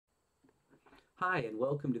Hi, and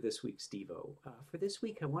welcome to this week's Devo. For this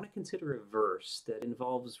week, I want to consider a verse that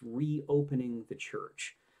involves reopening the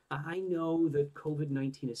church. I know that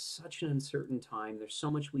COVID-19 is such an uncertain time. There's so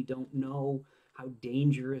much we don't know. How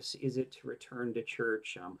dangerous is it to return to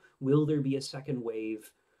church? Will there be a second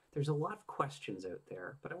wave? There's a lot of questions out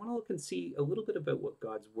there, but I want to look and see a little bit about what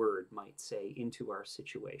God's word might say into our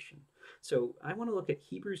situation. So I want to look at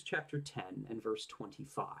Hebrews chapter 10 and verse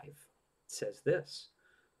 25. It says this: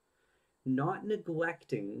 not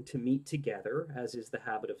neglecting to meet together, as is the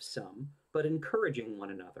habit of some, but encouraging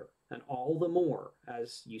one another, and all the more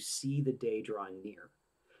as you see the day drawing near.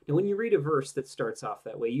 Now, when you read a verse that starts off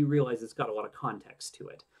that way, you realize it's got a lot of context to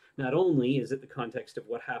it. Not only is it the context of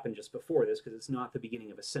what happened just before this, because it's not the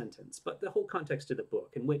beginning of a sentence, but the whole context of the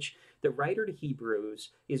book, in which the writer to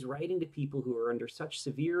Hebrews is writing to people who are under such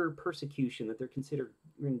severe persecution that they're considering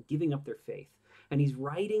giving up their faith. And he's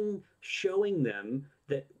writing, showing them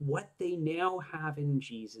that what they now have in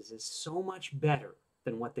Jesus is so much better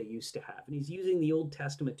than what they used to have. And he's using the Old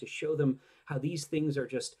Testament to show them how these things are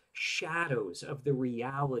just shadows of the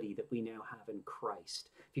reality that we now have in Christ.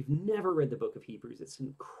 If you've never read the book of Hebrews, it's an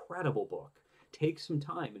incredible book. Take some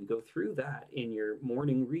time and go through that in your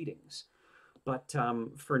morning readings. But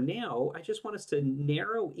for now, I just want us to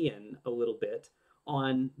narrow in a little bit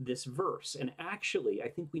on this verse. And actually, I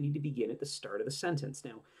think we need to begin at the start of the sentence.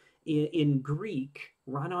 Now, in Greek,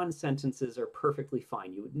 run-on sentences are perfectly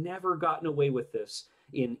fine. You would never gotten away with this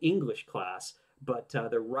in English class, but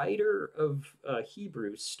the writer of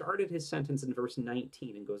Hebrews started his sentence in verse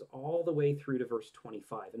 19 and goes all the way through to verse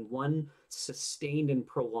 25 in one sustained and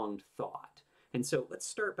prolonged thought. And so let's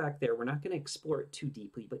start back there. We're not going to explore it too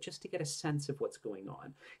deeply, but just to get a sense of what's going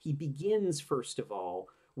on. He begins, first of all,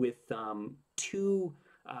 with two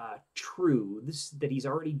truths that he's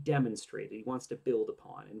already demonstrated he wants to build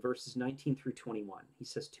upon. In verses 19 through 21, he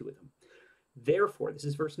says two of them. Therefore, this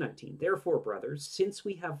is verse 19, therefore, brothers, since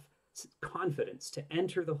we have confidence to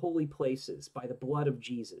enter the holy places by the blood of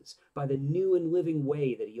Jesus, by the new and living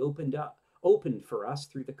way that he opened for us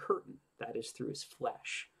through the curtain, that is, through his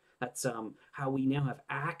flesh. That's how we now have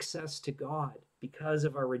access to God because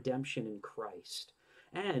of our redemption in Christ.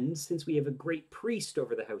 And since we have a great priest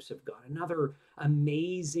over the house of God, another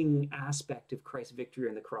amazing aspect of Christ's victory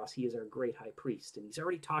on the cross, he is our great high priest. And he's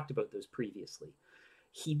already talked about those previously.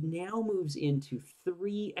 He now moves into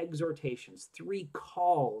three exhortations, three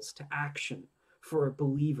calls to action for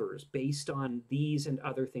believers based on these and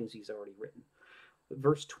other things he's already written.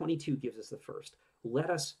 Verse 22 gives us the first. Let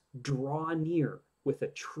us draw near with a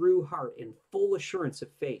true heart in full assurance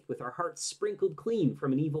of faith, with our hearts sprinkled clean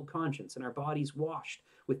from an evil conscience and our bodies washed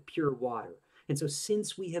with pure water. And so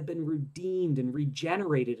since we have been redeemed and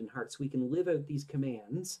regenerated in hearts, we can live out these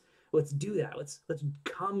commands. Let's do that. Let's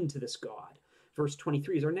come to this God. Verse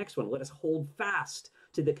 23 is our next one. Let us hold fast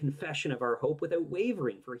to the confession of our hope without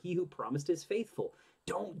wavering, for he who promised is faithful.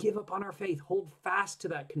 Don't give up on our faith. Hold fast to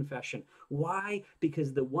that confession. Why?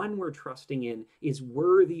 Because the one we're trusting in is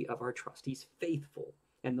worthy of our trust. He's faithful.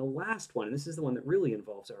 And the last one, and this is the one that really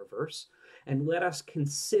involves our verse, and let us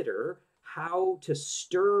consider how to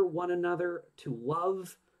stir one another to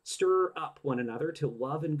love, stir up one another to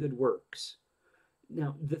love and good works.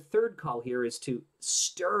 Now, the third call here is to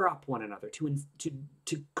stir up one another,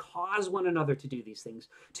 to cause one another to do these things,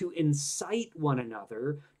 to incite one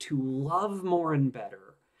another to love more and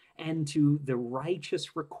better, and to the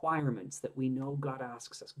righteous requirements that we know God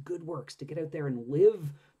asks us, good works, to get out there and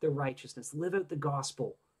live the righteousness, live out the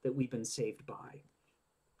gospel that we've been saved by.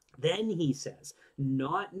 Then he says,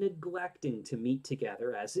 not neglecting to meet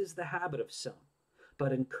together, as is the habit of some,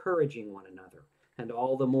 but encouraging one another, and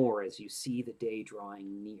all the more as you see the day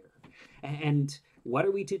drawing near. And what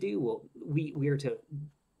are we to do? Well, we're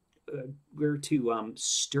to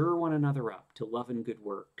stir one another up to love and good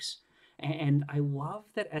works. And I love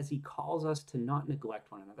that as he calls us to not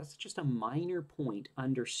neglect one another. That's just a minor point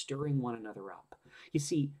under stirring one another up. You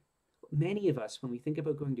see, many of us, when we think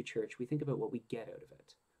about going to church, we think about what we get out of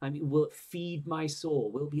it. I mean, will it feed my soul?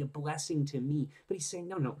 Will it be a blessing to me? But he's saying,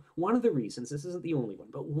 no. One of the reasons, this isn't the only one,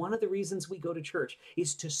 but one of the reasons we go to church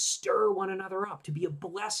is to stir one another up, to be a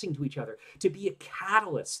blessing to each other, to be a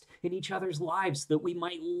catalyst in each other's lives, that we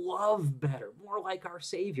might love better, more like our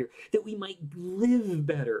Savior, that we might live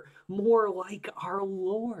better, more like our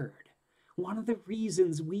Lord. One of the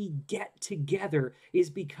reasons we get together is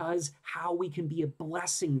because how we can be a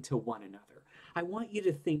blessing to one another. I want you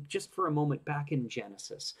to think just for a moment back in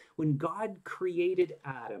Genesis. When God created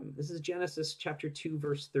Adam, this is Genesis chapter 2,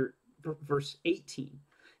 verse 18.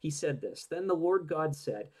 He said this, then the Lord God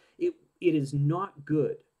said, it is not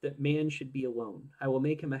good that man should be alone. I will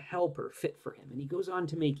make him a helper fit for him. And he goes on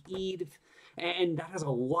to make Eve, and that has a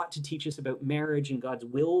lot to teach us about marriage and God's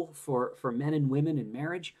will for men and women in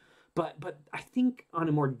marriage. But I think on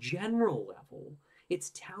a more general level,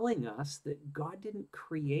 it's telling us that God didn't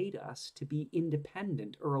create us to be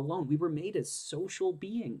independent or alone. We were made as social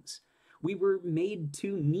beings. We were made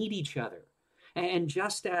to need each other. And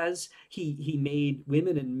just as he made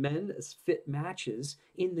women and men as fit matches,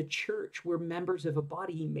 in the church, we're members of a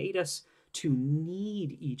body. He made us to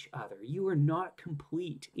need each other. You are not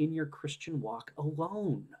complete in your Christian walk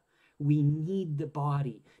alone. We need the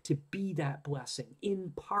body to be that blessing,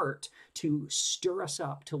 in part to stir us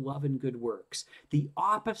up to love and good works. The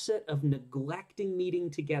opposite of neglecting meeting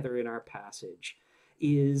together in our passage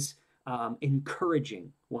is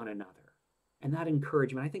encouraging one another. And that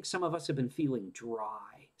encouragement, I think some of us have been feeling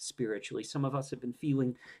dry spiritually. Some of us have been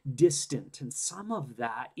feeling distant. And some of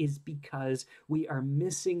that is because we are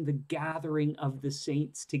missing the gathering of the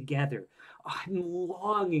saints together. I'm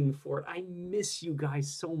longing for it. I miss you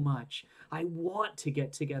guys so much. I want to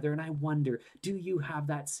get together, and I wonder, do you have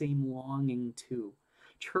that same longing too?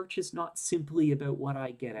 Church is not simply about what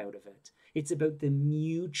I get out of it. It's about the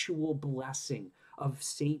mutual blessing of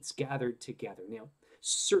saints gathered together. Now,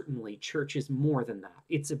 certainly, church is more than that.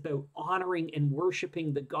 It's about honoring and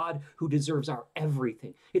worshiping the God who deserves our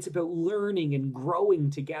everything. It's about learning and growing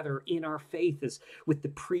together in our faith, as with the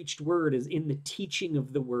preached word, as in the teaching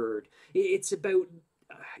of the word. It's about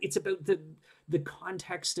the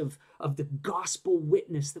context of the gospel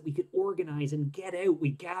witness that we could organize and get out. We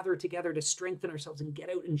gather together to strengthen ourselves and get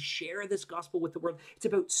out and share this gospel with the world. It's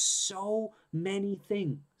about so many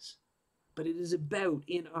things. But it is about,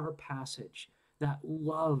 in our passage, that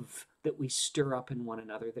love that we stir up in one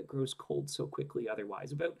another that grows cold so quickly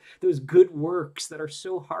otherwise, about those good works that are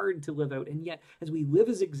so hard to live out. And yet, as we live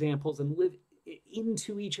as examples and live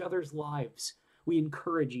into each other's lives, we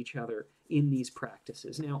encourage each other in these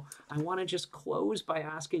practices. Now, I want to just close by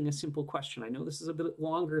asking a simple question. I know this is a bit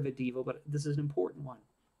longer of a Devo, but this is an important one.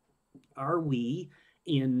 Are we,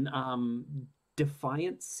 in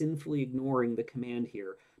defiance, sinfully ignoring the command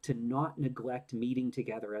here to not neglect meeting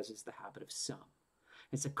together, as is the habit of some?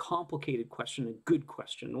 It's a complicated question, a good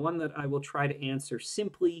question, one that I will try to answer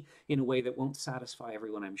simply in a way that won't satisfy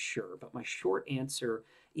everyone, I'm sure. But my short answer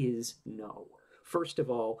is no. First of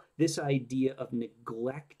all, this idea of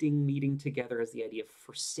neglecting meeting together as the idea of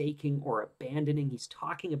forsaking or abandoning. He's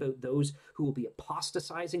talking about those who will be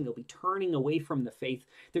apostatizing. They'll be turning away from the faith.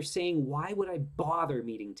 They're saying, why would I bother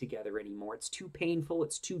meeting together anymore? It's too painful.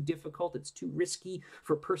 It's too difficult. It's too risky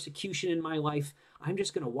for persecution in my life. I'm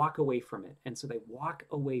just going to walk away from it. And so they walk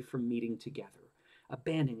away from meeting together,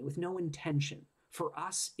 abandoning it with no intention. For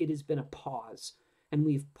us, it has been a pause. And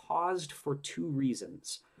we've paused for two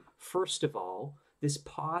reasons. First of all, this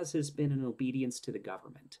pause has been in obedience to the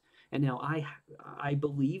government. And now I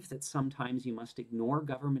believe that sometimes you must ignore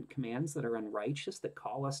government commands that are unrighteous, that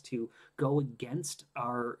call us to go against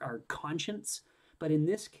our conscience. But in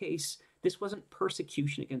this case, this wasn't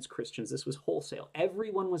persecution against Christians. This was wholesale.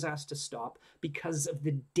 Everyone was asked to stop because of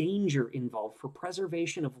the danger involved, for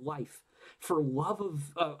preservation of life, for love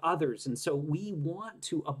of others. And so we want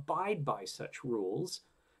to abide by such rules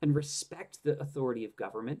and respect the authority of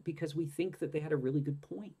government because we think that they had a really good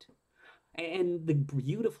point. And the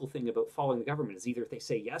beautiful thing about following the government is either they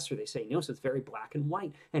say yes or they say no, so it's very black and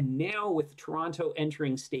white. And now with Toronto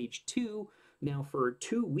entering stage 2, now for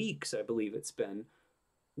 2 weeks, I believe it's been,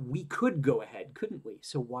 we could go ahead, couldn't we?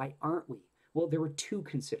 So why aren't we? Well, there were two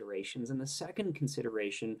considerations, and the second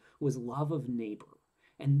consideration was love of neighbor.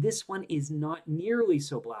 And this one is not nearly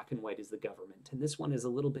so black and white as the government. And this one is a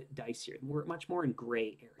little bit dicier. We're much more in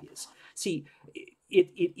gray areas. See,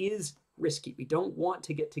 it is risky. We don't want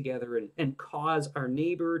to get together and cause our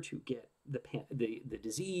neighbor to get the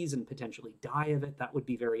disease and potentially die of it. That would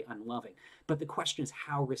be very unloving. But the question is,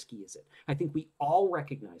 how risky is it? I think we all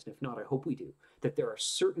recognize, and if not, I hope we do, that there are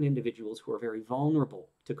certain individuals who are very vulnerable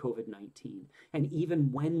to COVID-19. And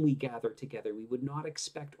even when we gather together, we would not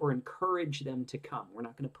expect or encourage them to come. We're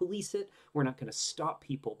not going to police it. We're not going to stop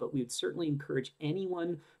people, but we would certainly encourage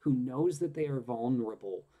anyone who knows that they are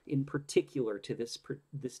vulnerable, in particular to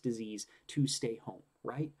this disease, to stay home,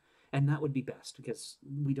 right? And that would be best because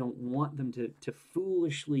we don't want them to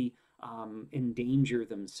foolishly endanger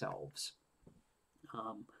themselves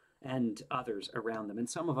and others around them. And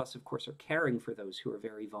some of us, of course, are caring for those who are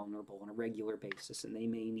very vulnerable on a regular basis, and they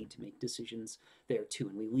may need to make decisions there too.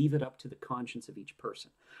 And we leave it up to the conscience of each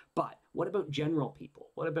person. But what about general people?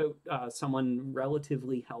 What about someone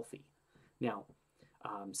relatively healthy? Now,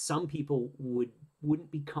 some people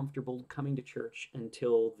wouldn't be comfortable coming to church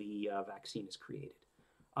until the vaccine is created.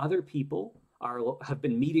 Other people have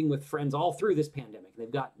been meeting with friends all through this pandemic.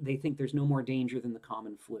 They think there's no more danger than the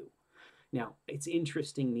common flu. Now, it's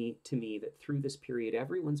interesting to me that through this period,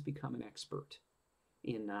 everyone's become an expert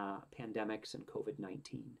in pandemics and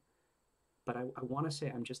COVID-19. But I want to say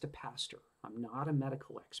I'm just a pastor. I'm not a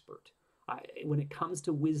medical expert. When it comes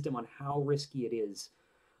to wisdom on how risky it is,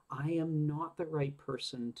 I am not the right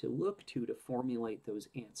person to look to formulate those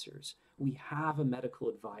answers. We have a medical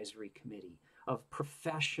advisory committee of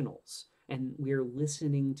professionals, and we're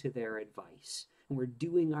listening to their advice, and we're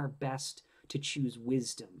doing our best to choose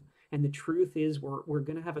wisdom. And the truth is, we're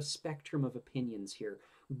going to have a spectrum of opinions here.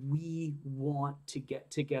 We want to get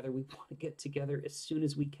together. We want to get together as soon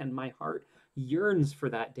as we can. My heart yearns for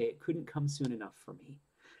that day. It couldn't come soon enough for me.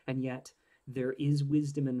 And yet, there is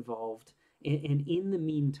wisdom involved. And in the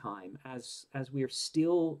meantime, as we are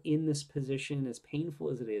still in this position, as painful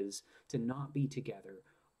as it is to not be together,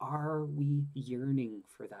 are we yearning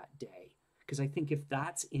for that day? Because I think if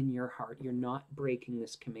that's in your heart, you're not breaking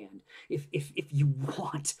this command. If you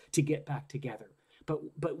want to get back together,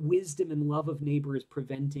 but wisdom and love of neighbor is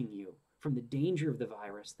preventing you from the danger of the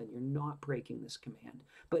virus, then you're not breaking this command.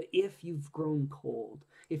 But if you've grown cold,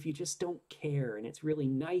 if you just don't care, and it's really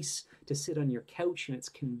nice to sit on your couch and it's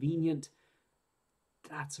convenient,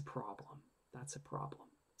 that's a problem. That's a problem.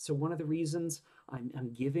 So one of the reasons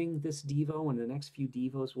I'm giving this Devo, and the next few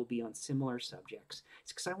Devos will be on similar subjects,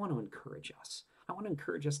 is because I want to encourage us. I want to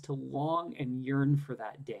encourage us to long and yearn for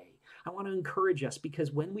that day. I want to encourage us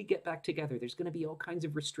because when we get back together, there's going to be all kinds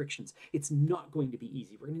of restrictions. It's not going to be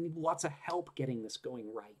easy. We're going to need lots of help getting this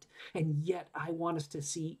going right. And yet I want us to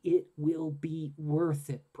see it will be worth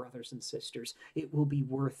it, brothers and sisters. It will be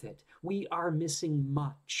worth it. We are missing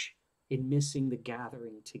much in missing the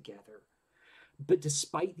gathering together. But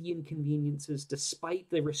despite the inconveniences, despite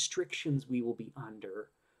the restrictions we will be under,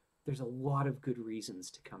 there's a lot of good reasons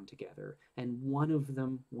to come together. And one of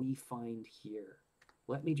them we find here.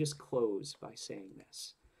 Let me just close by saying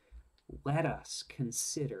this. Let us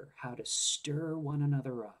consider how to stir one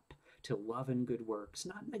another up to love and good works,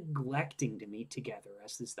 not neglecting to meet together,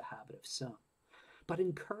 as is the habit of some, but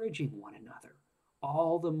encouraging one another,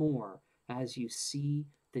 all the more as you see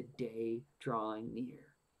the day drawing near.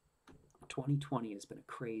 2020 has been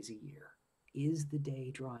a crazy year. Is the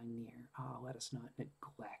day drawing near? Let us not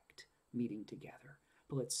neglect meeting together,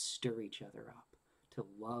 but let's stir each other up to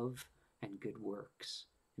love and good works,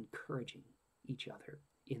 encouraging each other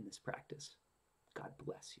in this practice. God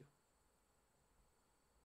bless you.